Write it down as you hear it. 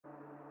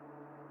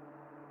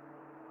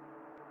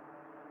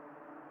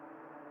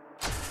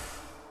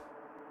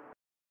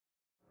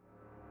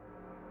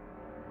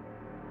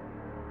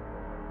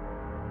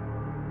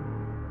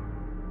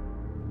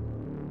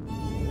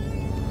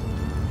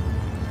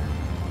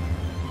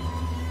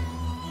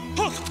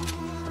Hook!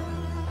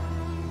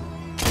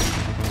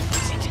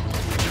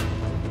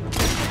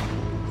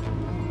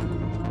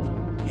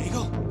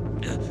 Diego?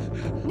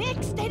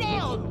 Nick, stay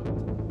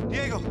down!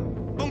 Diego,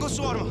 pongo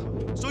su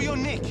arma. Soy yo,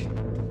 Nick.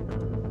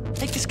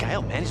 Take this guy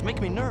out, man. He's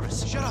making me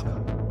nervous. Shut up.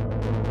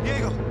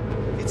 Diego,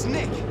 it's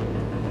Nick.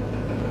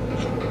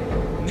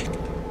 Nick?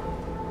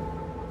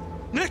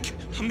 Nick!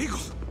 Amigo!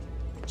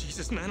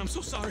 Jesus, man, I'm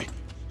so sorry.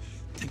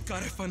 Thank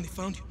God I finally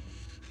found you.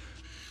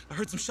 I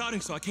heard some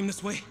shouting, so I came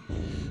this way.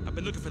 I've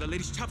been looking for the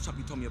lady's chop shop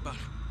you told me about.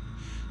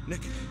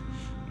 Nick,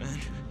 man,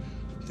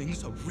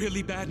 things are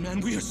really bad,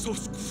 man. We are so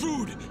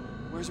screwed.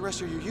 Where's the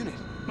rest of your unit?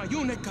 My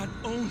unit got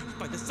owned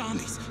by the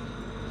zombies.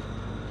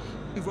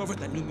 We were over at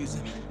that new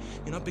museum,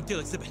 in our big deal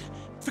exhibit.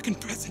 Frickin'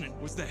 president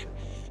was there.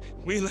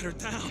 We let her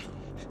down.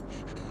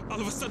 All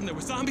of a sudden, there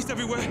were zombies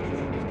everywhere.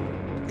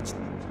 I just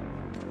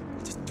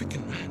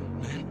freaking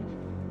ran, man.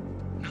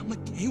 Now I'm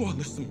like AWOL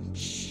or some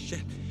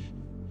shit.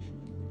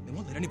 They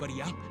won't let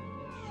anybody out.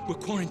 We're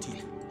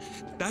quarantined.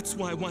 That's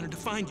why I wanted to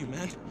find you,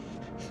 man.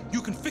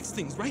 You can fix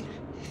things, right?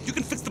 You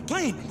can fix the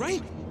plane,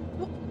 right?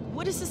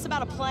 What is this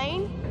about a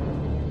plane?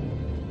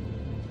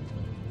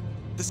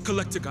 This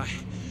collector guy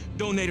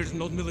donated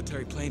an old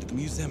military plane to the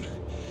museum.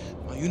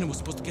 My unit was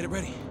supposed to get it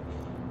ready.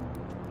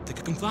 Think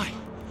it can fly.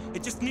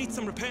 It just needs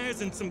some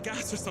repairs and some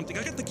gas or something.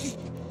 I got the key.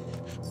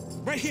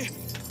 Right here.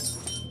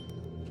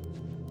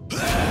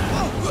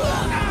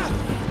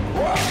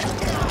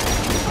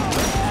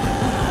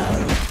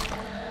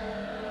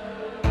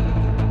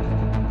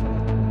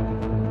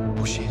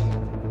 Oh, shit.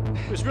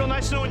 It was real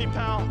nice knowing you,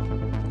 pal.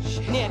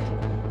 Nick,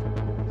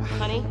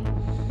 honey,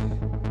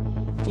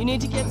 you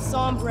need to get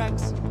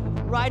Zombrex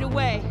right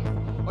away,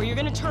 or you're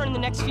gonna turn in the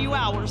next few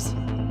hours.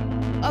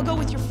 I'll go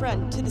with your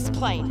friend to this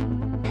plane.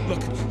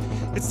 Look,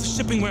 it's the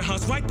shipping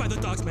warehouse right by the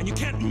docks, man. You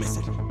can't miss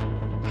it.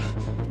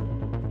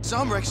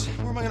 Zombrex,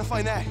 where am I gonna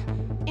find that?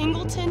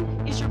 Ingleton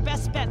is your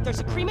best bet. There's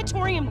a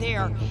crematorium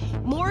there.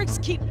 Morgues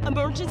keep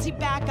emergency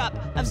backup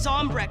of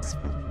Zombrex.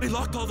 They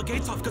locked all the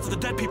gates off because of the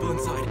dead people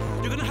inside.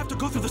 You're gonna have to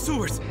go through the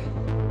sewers.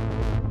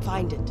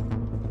 Find it.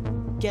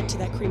 Get to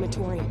that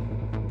crematorium.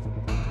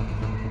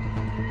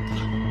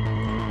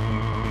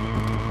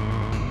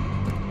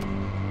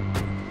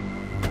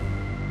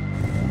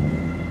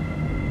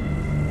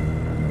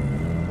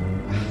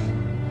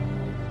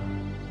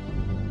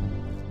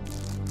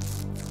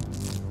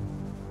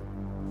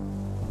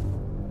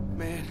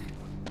 Man,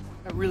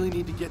 I really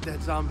need to get that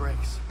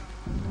Zombrex.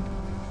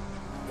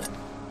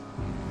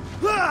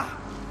 Ah!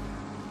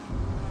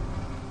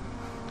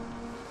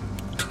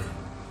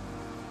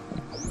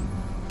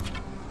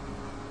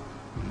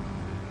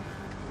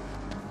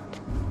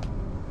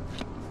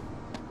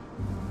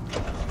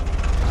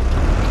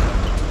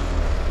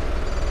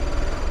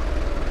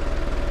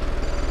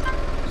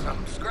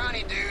 Some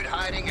scrawny dude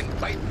hiding in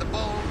Bite the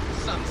Bull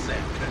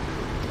Sunset.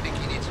 Think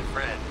he needs a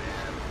friend, man.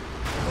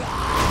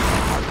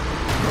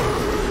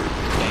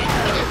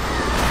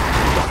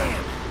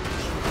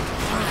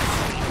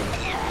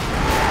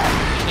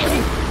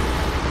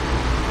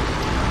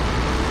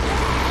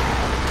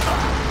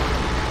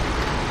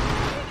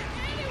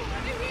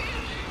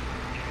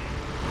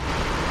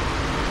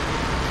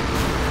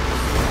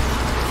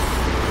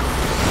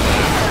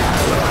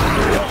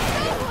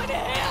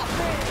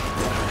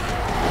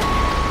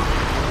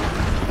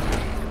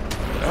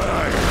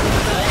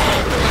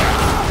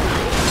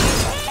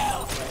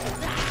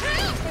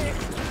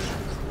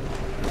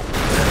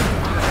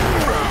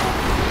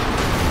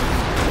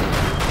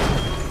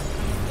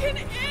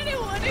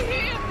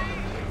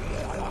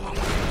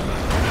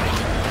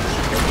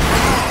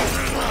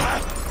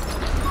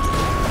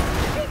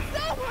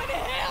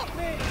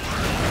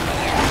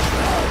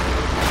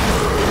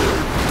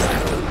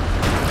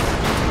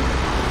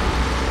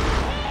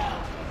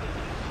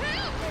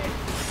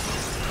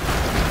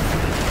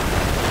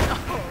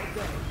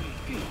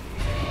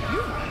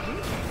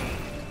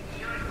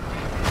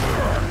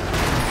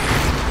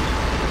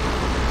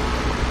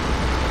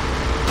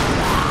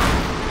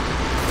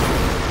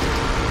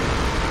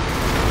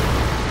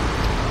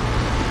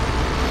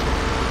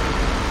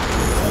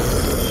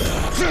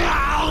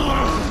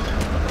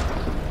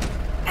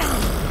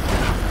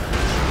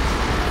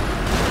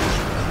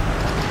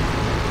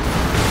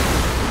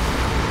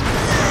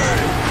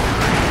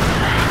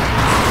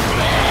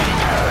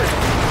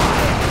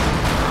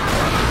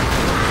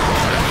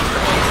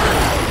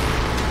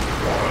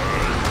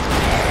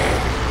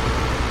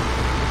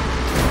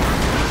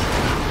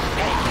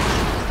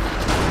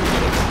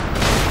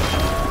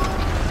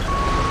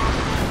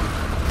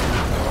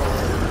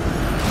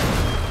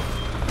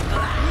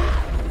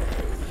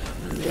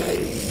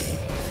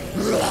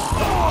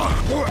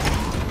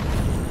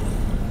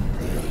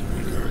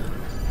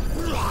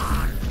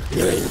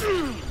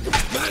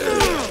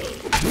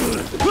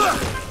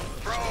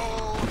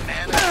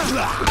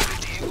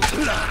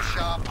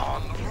 Shop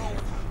on the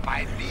roof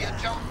might be a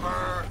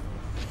jumper.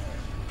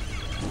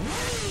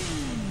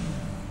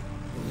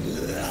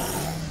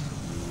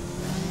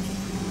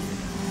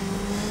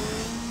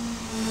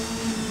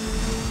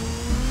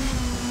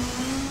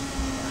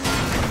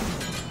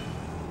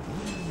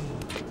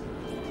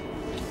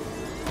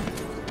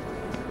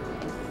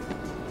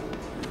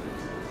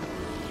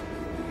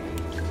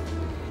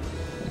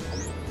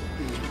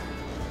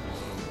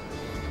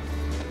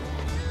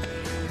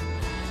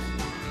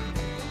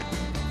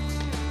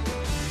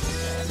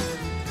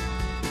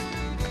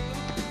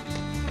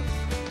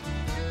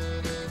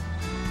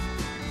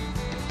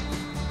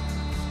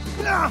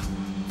 Hey,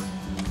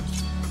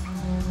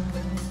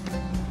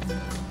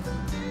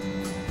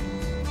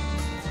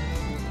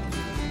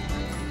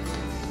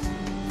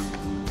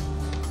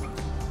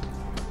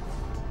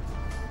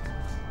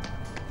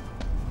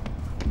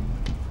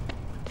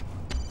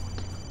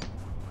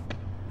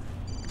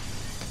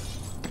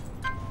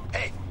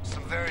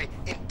 some very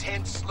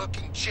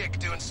intense-looking chick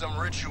doing some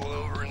ritual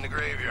over in the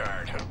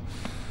graveyard.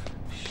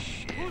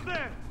 Shit. Who's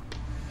there?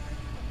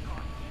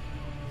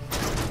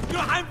 You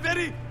know, I'm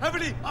very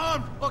heavily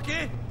armed,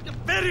 okay? You're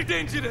very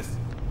dangerous.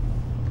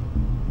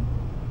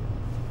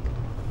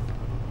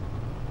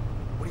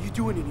 What are you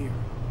doing in here?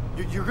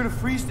 You're gonna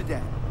freeze to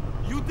death.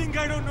 You think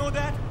I don't know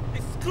that?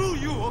 Hey, screw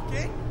you,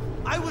 okay?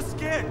 I was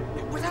scared.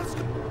 Hey, what else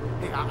could...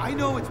 Hey, I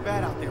know it's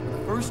bad out there, but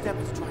the first step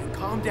is to try and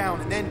calm down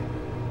and then...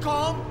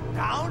 Calm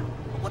down?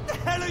 What the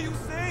hell are you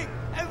saying?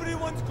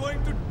 Everyone's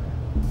going to...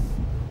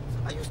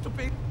 I used to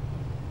pay...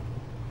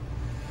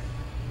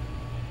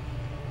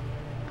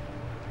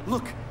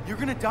 Look, you're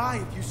gonna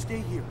die if you stay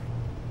here.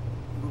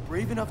 You were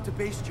brave enough to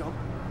base jump.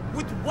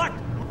 With what?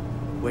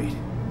 Wait,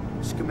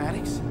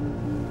 schematics?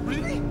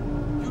 Really?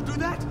 You do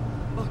that?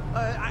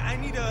 I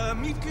need a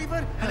meat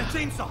cleaver and a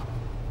chainsaw.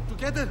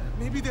 Together,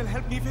 maybe they'll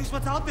help me face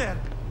what's out there.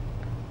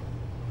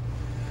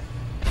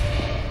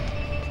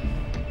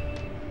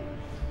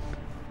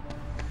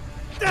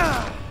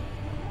 Ah!